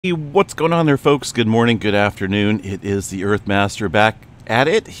Hey, what's going on there, folks? Good morning, good afternoon. It is the Earthmaster back at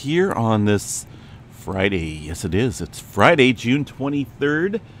it here on this Friday. Yes, it is. It's Friday, June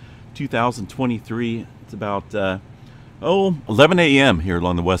 23rd, 2023. It's about 11 a.m. here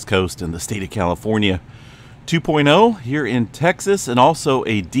along the West Coast in the state of California. 2.0 here in Texas, and also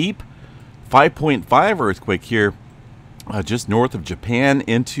a deep 5.5 earthquake here just north of Japan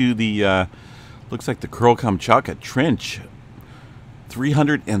into the looks like the Kuril-Kamchatka Trench.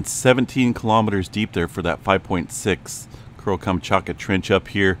 317 kilometers deep there for that 5.6 Kuril-Kamchatka Trench up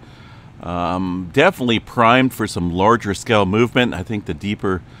here. Definitely primed for some larger scale movement. I think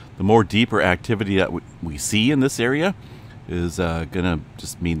the more deeper activity that we see in this area is going to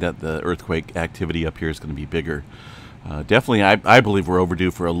just mean that the earthquake activity up here is going to be bigger. Definitely, I believe we're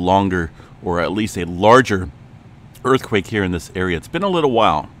overdue for a longer, or at least a larger, earthquake here in this area. It's been a little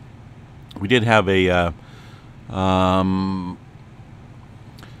while. We did have a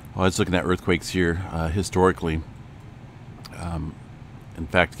I was looking at earthquakes here historically. In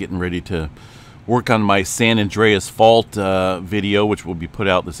fact, getting ready to work on my San Andreas Fault video, which will be put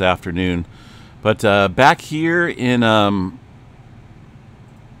out this afternoon. But back here in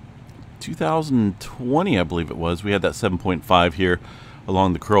 2020, I believe it was, we had that 7.5 here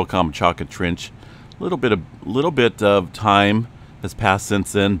along the Kuril-Kamchatka Trench. A little bit of time has passed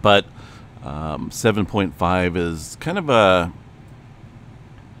since then, but 7.5 is kind of a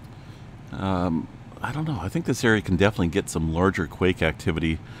I don't know. I think this area can definitely get some larger quake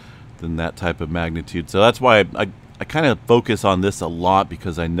activity than that type of magnitude. So that's why I kind of focus on this a lot,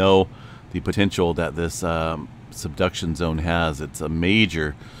 because I know the potential that this subduction zone has. It's a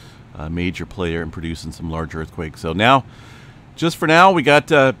major player in producing some large earthquakes. So now, just for now, we got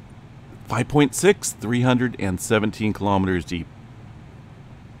 5.6, 317 kilometers deep.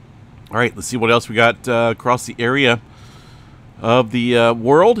 All right, let's see what else we got across the area of the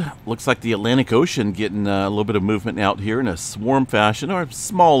world. Looks like the Atlantic Ocean getting a little bit of movement out here in a swarm fashion, or a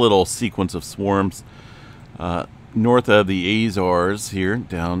small little sequence of swarms north of the Azores here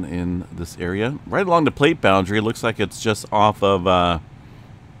down in this area. Right along the plate boundary. It looks like it's just off of,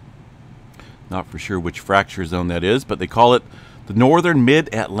 not for sure which fracture zone that is, but they call it the Northern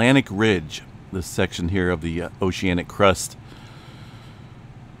Mid-Atlantic Ridge, this section here of the oceanic crust.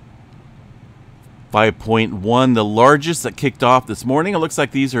 5.1, the largest that kicked off this morning. It looks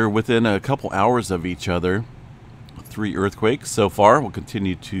like these are within a couple hours of each other. 3 earthquakes so far. We'll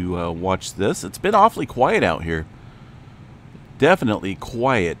continue to watch this. It's been awfully quiet out here. Definitely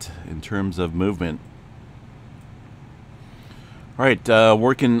quiet in terms of movement. All right,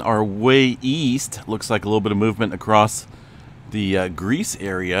 working our way east. Looks like a little bit of movement across the Greece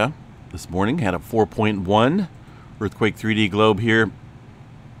area this morning. Had a 4.1 earthquake 3D globe here.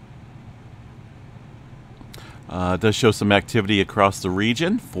 Does show some activity across the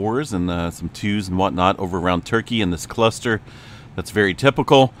region, 4s and some 2s and whatnot over around Turkey in this cluster. That's very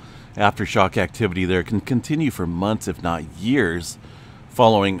typical. Aftershock activity there can continue for months, if not years,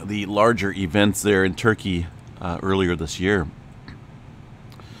 following the larger events there in Turkey earlier this year.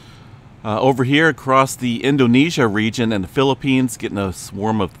 Over here across the Indonesia region and the Philippines, getting a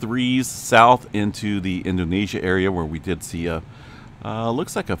swarm of 3s south into the Indonesia area, where we did see a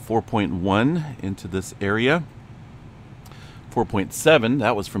looks like a 4.1 into this area. 4.7,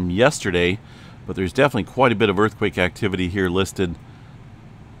 that was from yesterday, but there's definitely quite a bit of earthquake activity here listed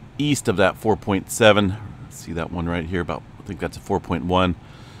east of that 4.7. See that one right here, about, I think that's a 4.1.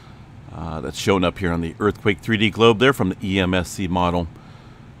 That's shown up here on the earthquake 3D globe there from the EMSC model.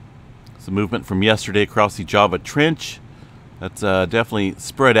 Some movement from yesterday across the Java Trench. That's definitely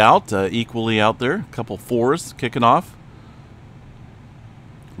spread out equally out there. A couple 4s kicking off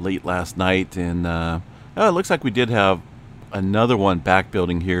late last night, and it looks like we did have another one back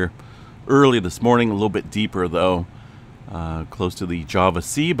building here early this morning, a little bit deeper though, close to the Java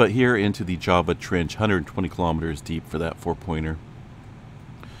Sea, but here into the Java Trench, 120 kilometers deep for that 4-pointer.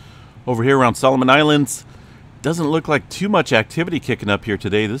 Over here around Solomon Islands, doesn't look like too much activity kicking up here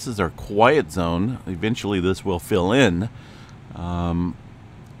today. This is our quiet zone. Eventually this will fill in. Down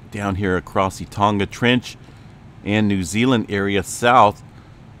here across the Tonga Trench and New Zealand area south.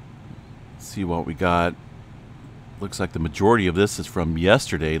 See what we got. Looks like the majority of this is from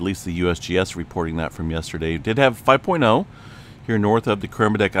yesterday, at least the USGS reporting that from yesterday. Did have 5.0 here north of the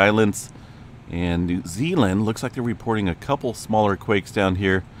Kermadec Islands, and New Zealand looks like they're reporting a couple smaller quakes down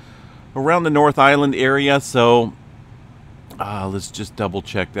here around the North Island area. So let's just double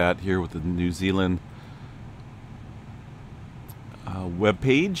check that here with the New Zealand web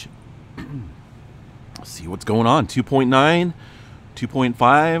page. See what's going on. 2.9,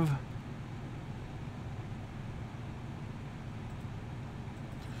 2.5.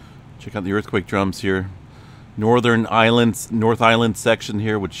 Check out the earthquake drums here. North Island section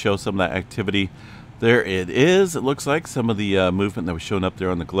here would show some of that activity. There it is. It looks like some of the movement that was showing up there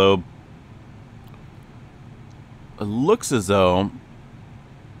on the globe. It looks as though,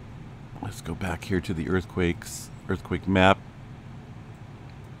 let's go back here to the earthquake map.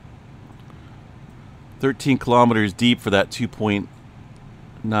 13 kilometers deep for that 2.9.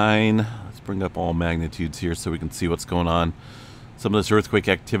 Let's bring up all magnitudes here so we can see what's going on. Some of this earthquake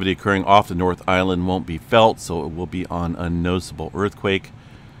activity occurring off the North Island won't be felt, so it will be on unnoticeable earthquake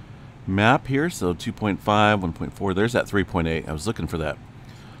map here. So 2.5, 1.4, there's that 3.8. I was looking for that.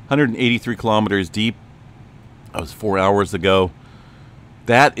 183 kilometers deep. That was 4 hours ago.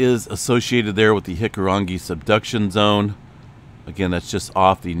 That is associated there with the Hikurangi subduction zone. Again, that's just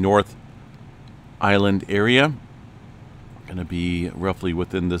off the North Island area. Going to be roughly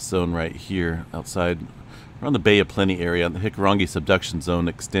within this zone right here, outside around the Bay of Plenty area. The Hikurangi subduction zone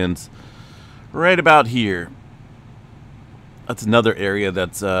extends right about here. That's another area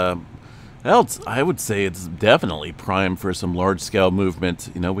that's I would say it's definitely primed for some large-scale movement.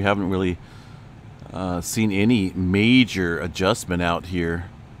 You know, we haven't really seen any major adjustment out here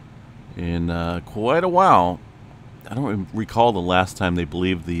in quite a while. I don't recall the last time they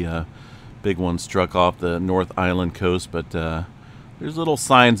believed the big one struck off the North Island coast, but there's little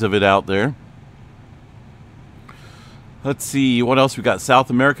signs of it out there. Let's see, what else we got?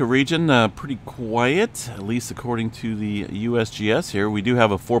 South America region, pretty quiet, at least according to the USGS here. We do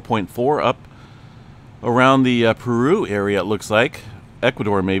have a 4.4 up around the Peru area, it looks like.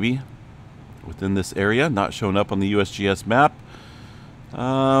 Ecuador, maybe, within this area. Not showing up on the USGS map.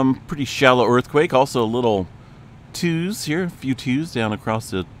 Pretty shallow earthquake. Also a little twos here, a few twos down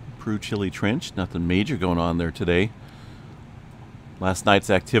across the Peru-Chile Trench. Nothing major going on there today. Last night's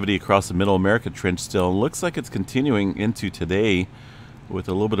activity across the Middle America Trench still looks like it's continuing into today with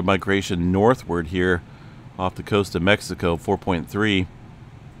a little bit of migration northward here off the coast of Mexico, 4.3.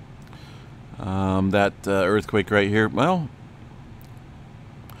 That earthquake right here, well,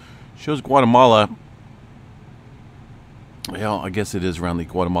 shows Guatemala. Well, I guess it is around the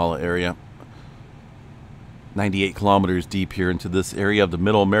Guatemala area. 98 kilometers deep here into this area of the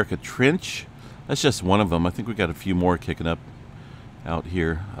Middle America Trench. That's just one of them. I think we got a few more kicking up out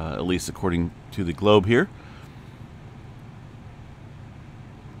here, at least according to the globe here.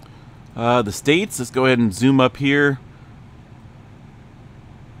 The states, let's go ahead and zoom up here.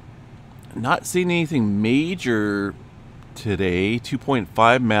 Not seeing anything major today.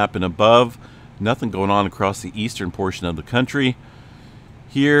 2.5 map and above. Nothing going on across the eastern portion of the country.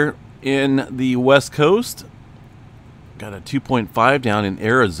 Here in the west coast, got a 2.5 down in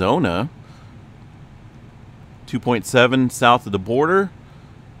Arizona. 2.7 south of the border,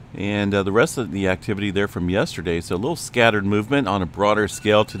 and the rest of the activity there from yesterday. So a little scattered movement on a broader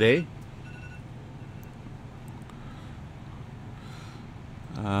scale today.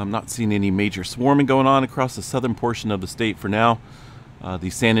 I'm not seeing any major swarming going on across the southern portion of the state for now. The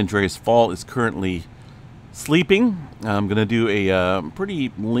San Andreas Fault is currently sleeping. I'm going to do a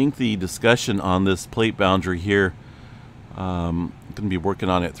pretty lengthy discussion on this plate boundary here. I'm going to be working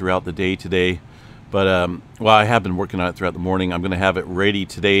on it throughout the day today. But, well, I have been working on it throughout the morning. I'm going to have it ready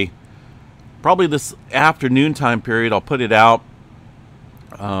today. Probably this afternoon time period, I'll put it out.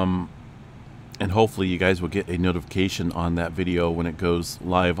 And hopefully you guys will get a notification on that video when it goes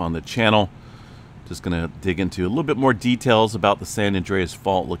live on the channel. Just going to dig into a little bit more details about the San Andreas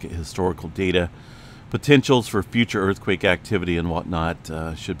Fault, look at historical data, potentials for future earthquake activity and whatnot.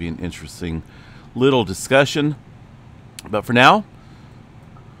 Should be an interesting little discussion. But for now,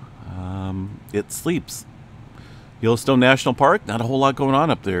 it sleeps. Yellowstone National Park, not a whole lot going on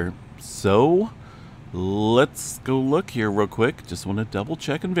up there. So let's go look here real quick. Just want to double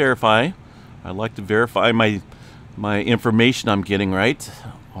check and verify. I like to verify my information I'm getting right.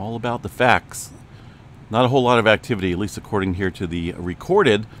 All about the facts. Not a whole lot of activity, at least according here to the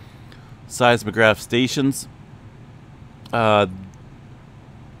recorded seismograph stations. That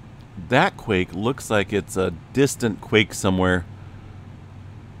quake looks like it's a distant quake somewhere.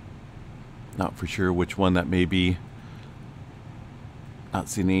 Not for sure which one that may be. Not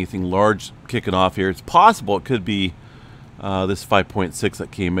seeing anything large kicking off here. It's possible it could be this 5.6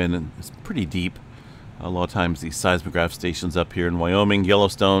 that came in, and it's pretty deep. A lot of times these seismograph stations up here in Wyoming,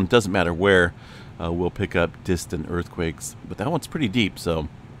 Yellowstone, doesn't matter where, will pick up distant earthquakes. But that one's pretty deep, so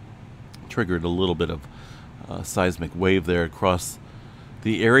triggered a little bit of seismic wave there across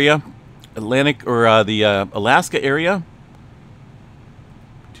the area. Atlantic, or the Alaska area,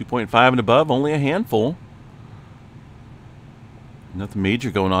 2.5 and above, only a handful. Nothing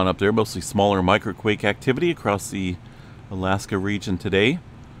major going on up there, mostly smaller microquake activity across the Alaska region today.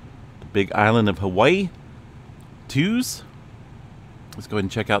 Big Island of Hawaii. Twos. Let's go ahead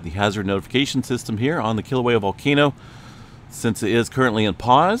and check out the hazard notification system here on the Kilauea volcano. Since it is currently in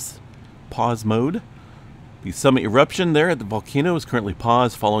pause mode. The summit eruption there at the volcano is currently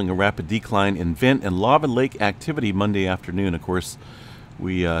paused following a rapid decline in vent and lava lake activity Monday afternoon. Of course,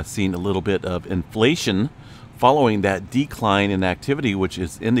 we seen a little bit of inflation following that decline in activity, which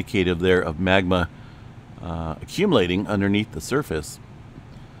is indicative there of magma accumulating underneath the surface.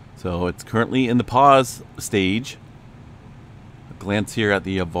 So it's currently in the pause stage. A glance here at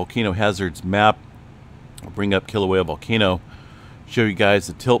the volcano hazards map. I'll bring up Kilauea volcano, show you guys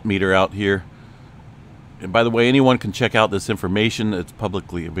the tilt meter out here. And by the way, anyone can check out this information. It's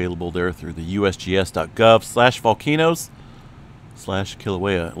publicly available there through the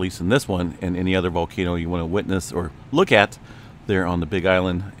usgs.gov/volcanoes/Kilauea, at least in this one, and any other volcano you want to witness or look at there on the Big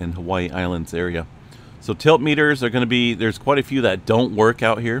Island and Hawaii Islands area. So tilt meters are going to be, there's quite a few that don't work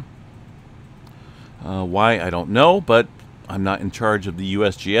out here. Why, I don't know, but I'm not in charge of the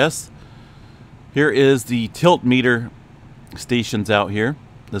USGS. Here is the tilt meter stations out here.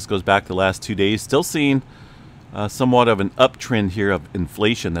 This goes back the last 2 days. Still seeing somewhat of an uptrend here of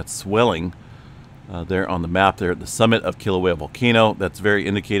inflation that's swelling there on the map there at the summit of Kilauea volcano. That's very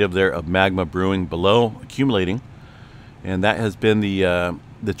indicative there of magma brewing below, accumulating. And that has been the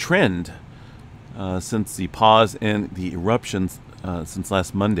trend since the pause in the eruptions since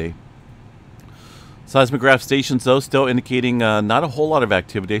last Monday. Seismograph stations, though, still indicating not a whole lot of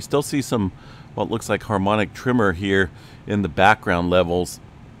activity. I still see some what looks like harmonic tremor here in the background levels.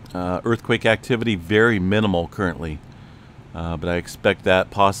 Earthquake activity very minimal currently, but I expect that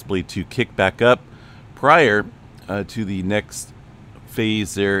possibly to kick back up prior to the next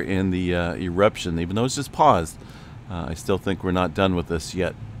phase there in the eruption. Even though it's just paused, I still think we're not done with this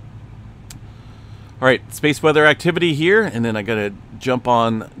yet. All right, space weather activity here, and then I gotta jump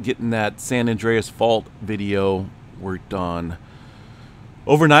on getting that San Andreas Fault video worked on.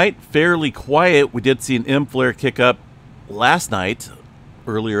 Overnight, fairly quiet. We did see an M flare kick up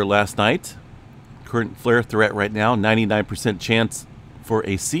earlier last night. Current flare threat right now, 99% chance for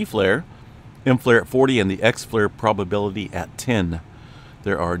a C flare, M flare at 40, and the X flare probability at 10.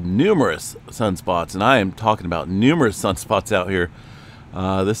 There are numerous sunspots, and I am talking about numerous sunspots out here.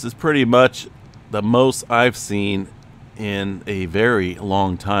 This is pretty much the most I've seen in a very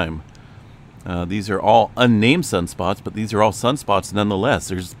long time. These are all unnamed sunspots, but these are all sunspots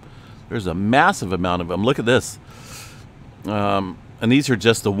nonetheless. There's a massive amount of them. Look at this. And these are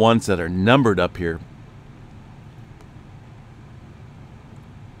just the ones that are numbered up here.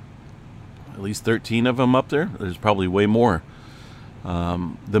 At least 13 of them up there. There's probably way more.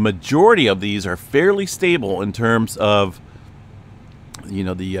 The majority of these are fairly stable in terms of, you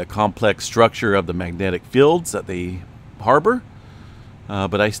know, the complex structure of the magnetic fields that they harbor.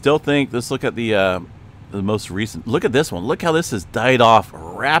 But I still think, let's look at the most recent. Look at this one. Look how this has died off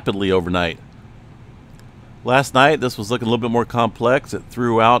rapidly overnight. Last night, this was looking a little bit more complex. It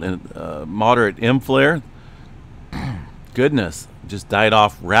threw out a moderate M flare. Goodness, just died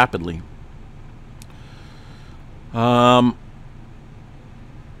off rapidly.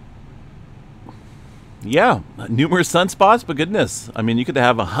 Yeah, numerous sunspots, but goodness, I mean, you could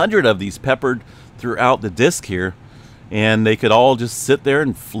have 100 of these peppered throughout the disk here, and they could all just sit there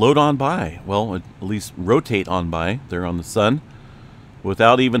and float on by. Well, at least rotate on by there on the sun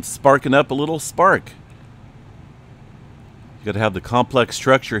without even sparking up a little spark. You got to have the complex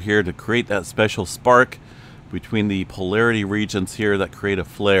structure here to create that special spark between the polarity regions here that create a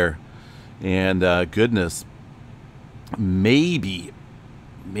flare. And goodness, maybe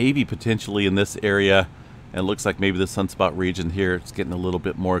potentially in this area, and it looks like maybe the sunspot region here, it's getting a little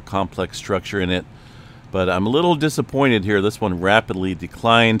bit more complex structure in it. But I'm a little disappointed here. This one rapidly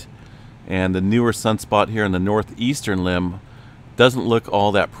declined, and the newer sunspot here in the northeastern limb doesn't look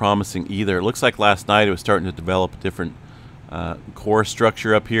all that promising either. It looks like last night it was starting to develop a different core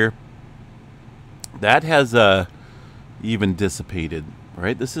structure up here. That has even dissipated,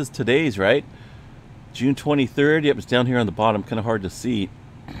 right? This is today's, right? June 23rd. Yep, it's down here on the bottom. Kind of hard to see,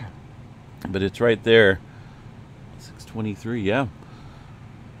 but it's right there. 623, yeah.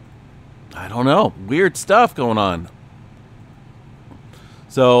 I don't know. Weird stuff going on.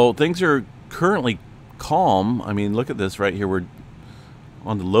 So things are currently calm. I mean, look at this right here. We're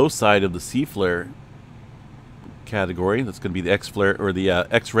on the low side of the C flare category. That's going to be the X flare, or the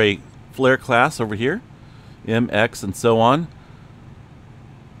X-ray flare class over here. M, X, and so on.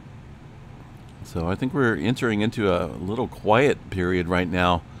 So I think we're entering into a little quiet period right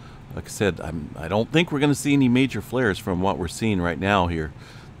now. Like I said, I don't think we're going to see any major flares from what we're seeing right now here.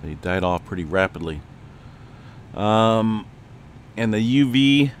 They died off pretty rapidly. And the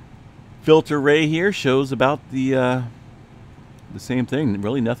UV filter ray here shows about the same thing.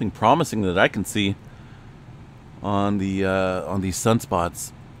 Really nothing promising that I can see on these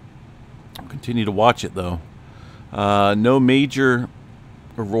sunspots. I'll continue to watch it though. No major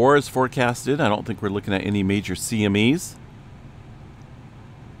auroras forecasted. I don't think we're looking at any major CMEs.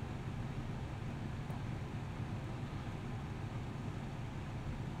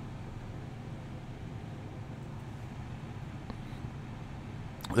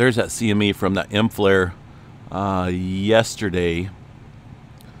 There's that CME from that M flare yesterday.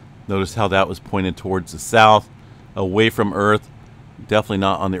 Notice how that was pointed towards the south, away from Earth. Definitely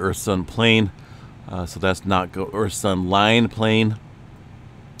not on the Earth-Sun plane. So that's not Earth-Sun line plane.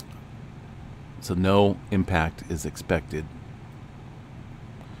 So no impact is expected.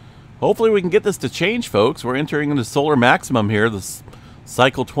 Hopefully we can get this to change, folks. We're entering into solar maximum here. This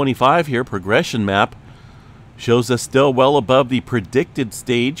cycle 25 here, progression map, shows us still well above the predicted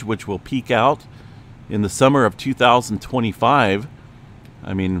stage, which will peak out in the summer of 2025.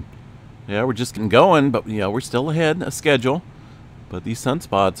 I mean, yeah, we're just getting going, but yeah, we're still ahead of schedule. But these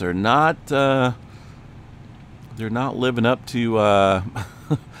sunspots are not, they're not living up to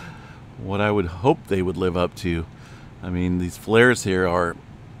what I would hope they would live up to. I mean, these flares here are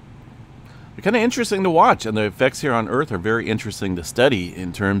kind of interesting to watch, and the effects here on Earth are very interesting to study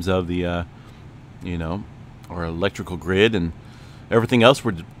in terms of the, you know, our electrical grid and everything else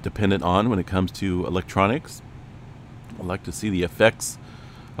we're dependent on when it comes to electronics. I'd like to see the effects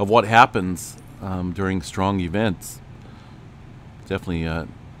of what happens during strong events. Definitely a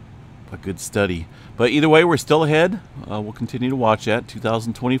good study. But either way, we're still ahead. We'll continue to watch that.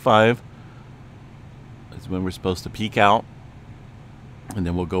 2025 is when we're supposed to peak out, and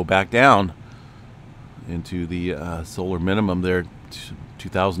then we'll go back down into the solar minimum there,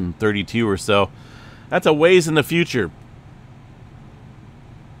 2032 or so. That's a ways in the future.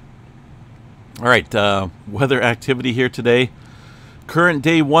 All right, weather activity here today. Current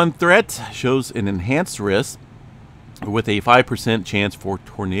day 1 threat shows an enhanced risk with a 5% chance for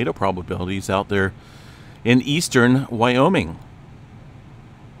tornado probabilities out there in eastern Wyoming.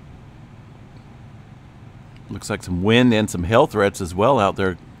 Looks like some wind and some hail threats as well out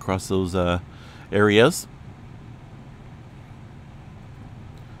there across those areas.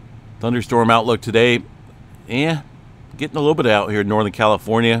 Thunderstorm outlook today, getting a little bit out here in Northern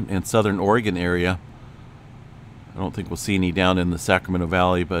California and Southern Oregon area. I don't think we'll see any down in the Sacramento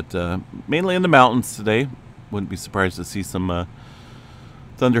Valley, but mainly in the mountains today. Wouldn't be surprised to see some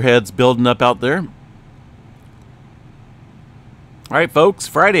thunderheads building up out there. All right, folks,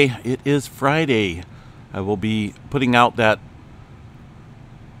 Friday. It is Friday. I will be putting out that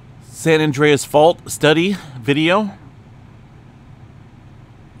San Andreas Fault study video a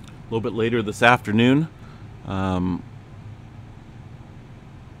little bit later this afternoon.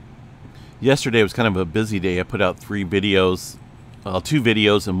 Yesterday was kind of a busy day. I put out 3 videos, 2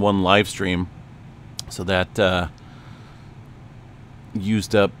 videos and 1 live stream, so that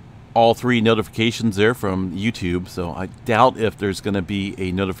used up all 3 notifications there from YouTube. So I doubt if there's going to be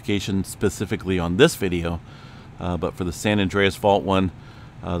a notification specifically on this video, but for the San Andreas Fault one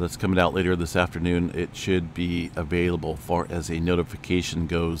that's coming out later this afternoon, it should be available far as a notification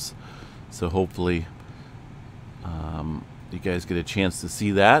goes. So hopefully you guys get a chance to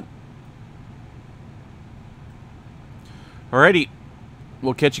see that. Alrighty,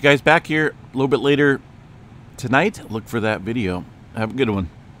 we'll catch you guys back here a little bit later tonight. Look for that video. Have a good one.